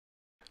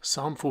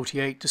Psalm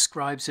 48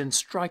 describes in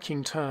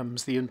striking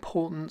terms the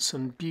importance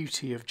and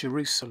beauty of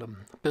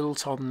Jerusalem,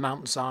 built on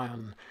Mount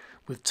Zion,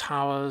 with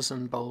towers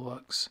and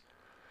bulwarks.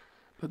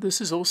 But this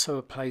is also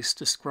a place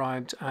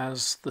described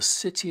as the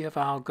city of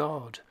our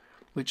God,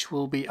 which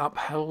will be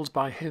upheld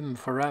by him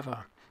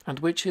forever, and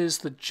which is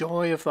the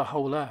joy of the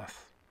whole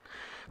earth.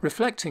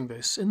 Reflecting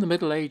this, in the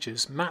Middle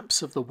Ages,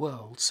 maps of the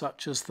world,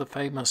 such as the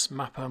famous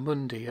Mappa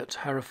Mundi at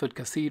Hereford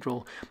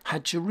Cathedral,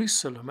 had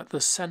Jerusalem at the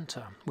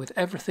centre, with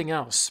everything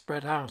else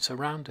spread out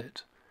around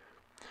it.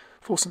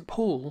 For St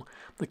Paul,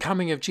 the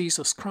coming of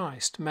Jesus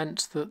Christ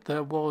meant that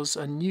there was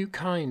a new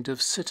kind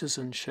of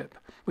citizenship,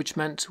 which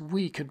meant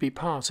we could be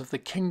part of the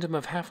kingdom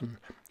of heaven,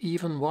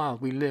 even while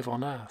we live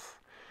on earth.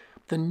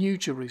 The New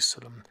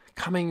Jerusalem,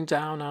 coming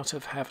down out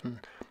of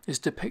heaven, is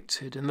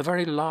depicted in the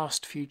very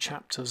last few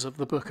chapters of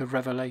the book of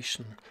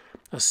Revelation,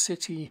 a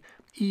city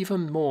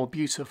even more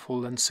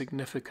beautiful and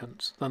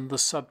significant than the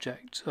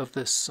subject of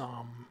this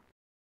psalm.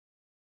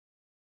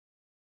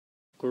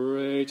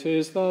 Great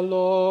is the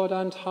Lord,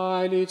 and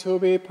highly to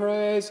be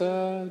praised,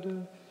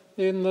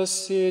 in the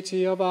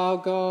city of our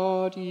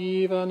God,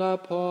 even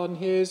upon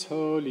his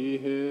holy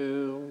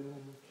hill.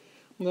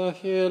 The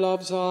hill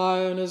of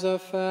Zion is a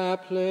fair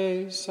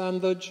place,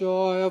 and the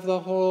joy of the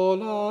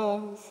whole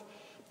earth.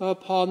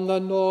 Upon the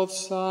north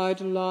side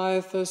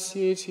lieth the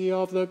city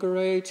of the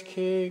great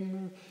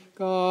King.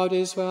 God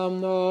is well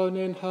known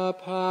in her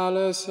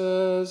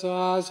palaces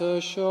as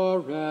a sure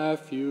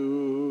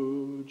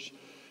refuge.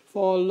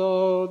 For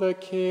lo, the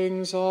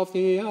kings of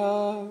the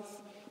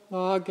earth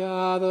are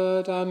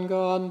gathered and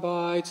gone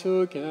by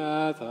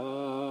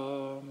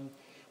together.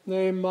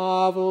 They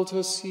marvel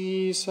to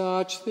see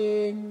such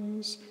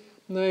things.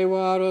 They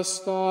were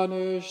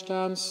astonished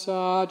and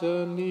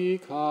suddenly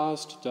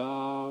cast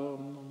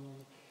down.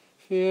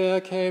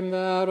 Fear came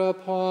there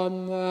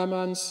upon them,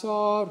 and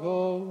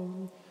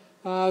sorrow,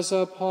 as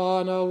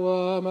upon a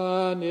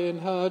woman in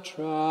her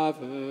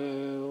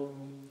travail.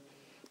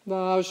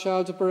 Thou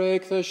shalt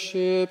break the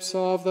ships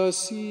of the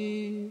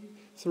sea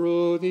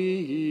through the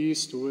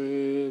east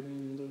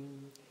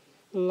wind.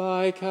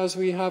 Like as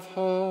we have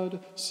heard,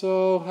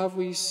 so have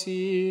we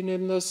seen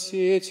in the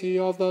city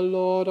of the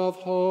Lord of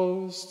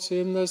hosts,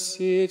 in the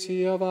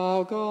city of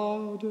our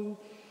God.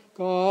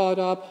 God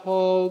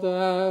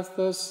upholdeth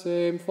the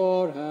same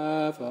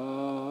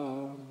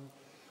forever.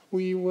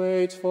 We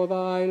wait for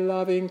thy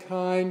loving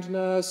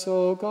kindness,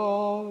 O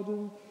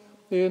God,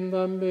 in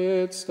the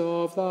midst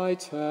of thy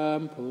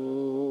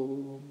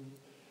temple.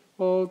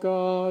 O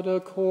God,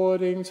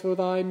 according to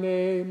thy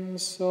name,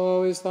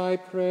 so is thy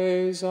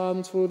praise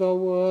unto the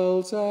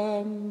world's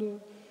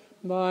end.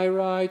 Thy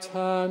right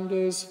hand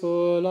is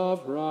full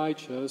of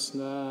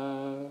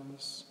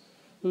righteousness.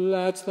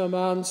 Let the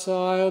Mount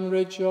Zion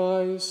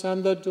rejoice,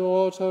 and the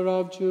daughter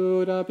of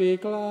Judah be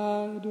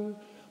glad,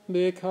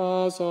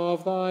 because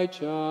of thy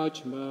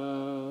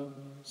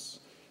judgments.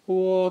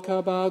 Walk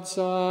about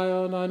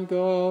Zion, and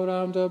go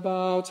round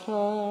about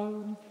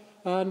her,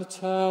 and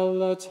tell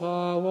the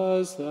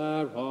towers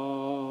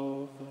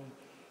thereof.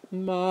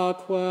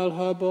 Mark well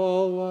her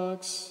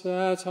bulwarks,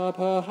 set up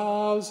her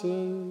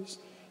houses,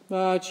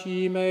 that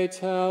ye may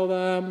tell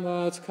them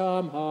that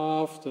come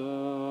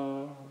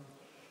after.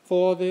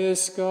 For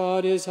this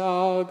God is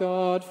our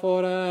God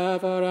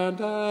forever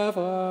and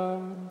ever.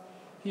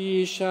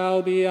 He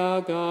shall be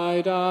our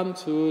guide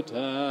unto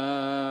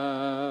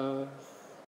death.